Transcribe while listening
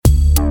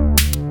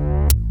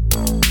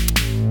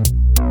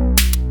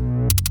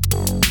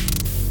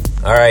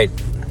All right,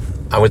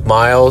 I'm with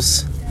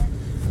Miles.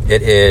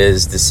 It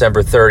is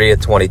December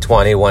 30th,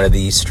 2020, one of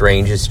the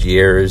strangest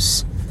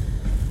years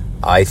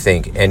I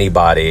think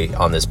anybody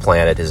on this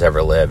planet has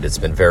ever lived. It's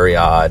been very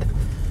odd,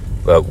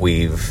 but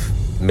we've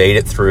made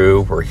it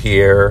through. We're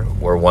here.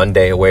 We're one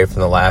day away from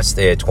the last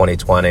day of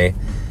 2020,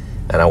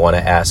 and I want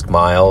to ask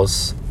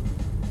Miles,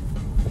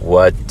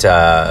 what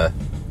do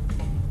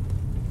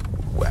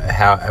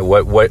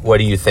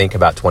you think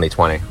about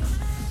 2020?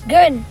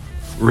 Good.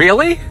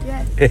 Really?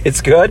 Yes.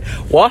 It's good?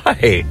 Why?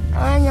 I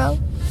don't know.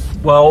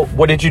 Well,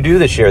 what did you do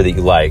this year that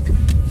you liked?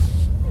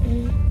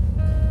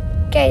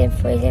 Getting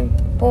freedom,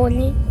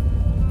 bowling,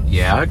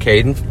 Yeah,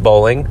 Caden,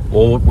 bowling.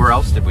 Well, where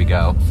else did we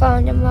go?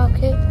 found the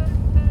market.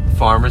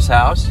 Farmer's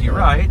house. You're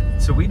right.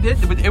 So we did.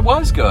 It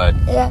was good.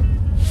 Yeah.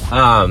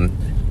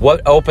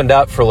 What opened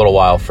up for a little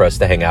while for us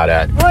to hang out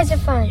at? Was it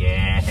fun?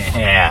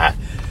 Yeah.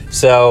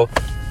 So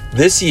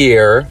this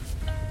year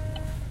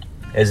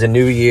is a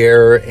new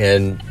year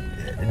and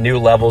new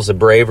levels of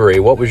bravery.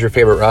 What was your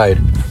favorite ride?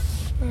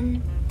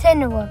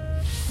 Timberwolf.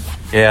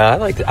 Yeah,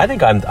 I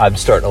think I'm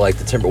starting to like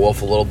the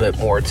Timberwolf a little bit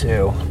more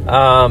too.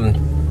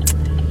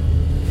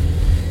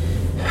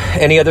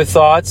 Any other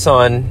thoughts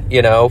on,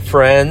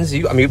 friends?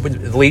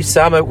 With Leaf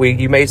Summit,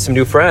 you made some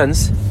new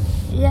friends.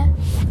 Yeah.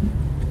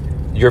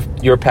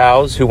 Your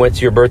pals who went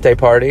to your birthday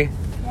party?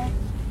 Yeah.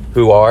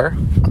 Who are?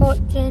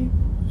 Colton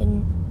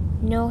and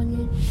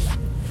Nolan.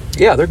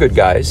 Yeah, they're good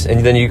guys.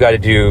 And then you got to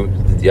do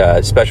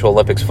Special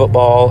Olympics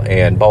football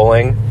and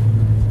bowling.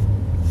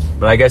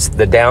 But I guess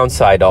the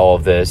downside to all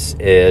of this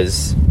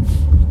is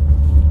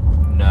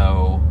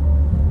no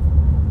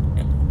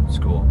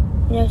school.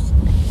 Yes.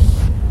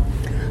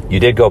 You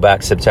did go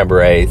back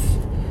September 8th,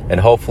 and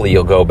hopefully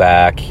you'll go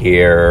back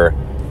here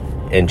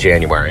in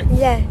January.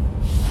 Yeah.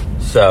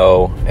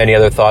 So, any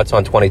other thoughts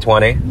on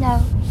 2020?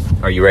 No.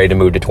 Are you ready to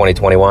move to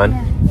 2021? Yeah.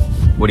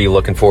 What are you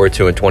looking forward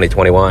to in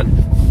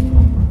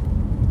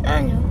 2021?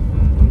 I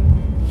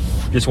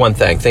know. Just one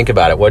thing. Think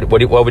about it. What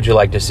would you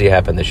like to see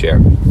happen this year?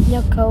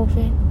 No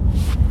COVID.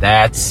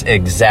 That's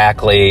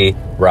exactly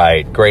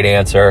right. Great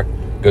answer.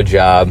 Good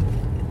job.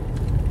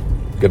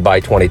 Goodbye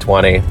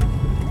 2020.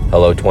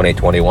 Hello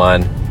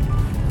 2021.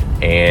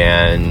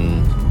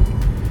 And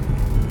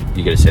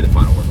you got to say the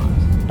final word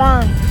on this.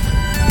 Bye.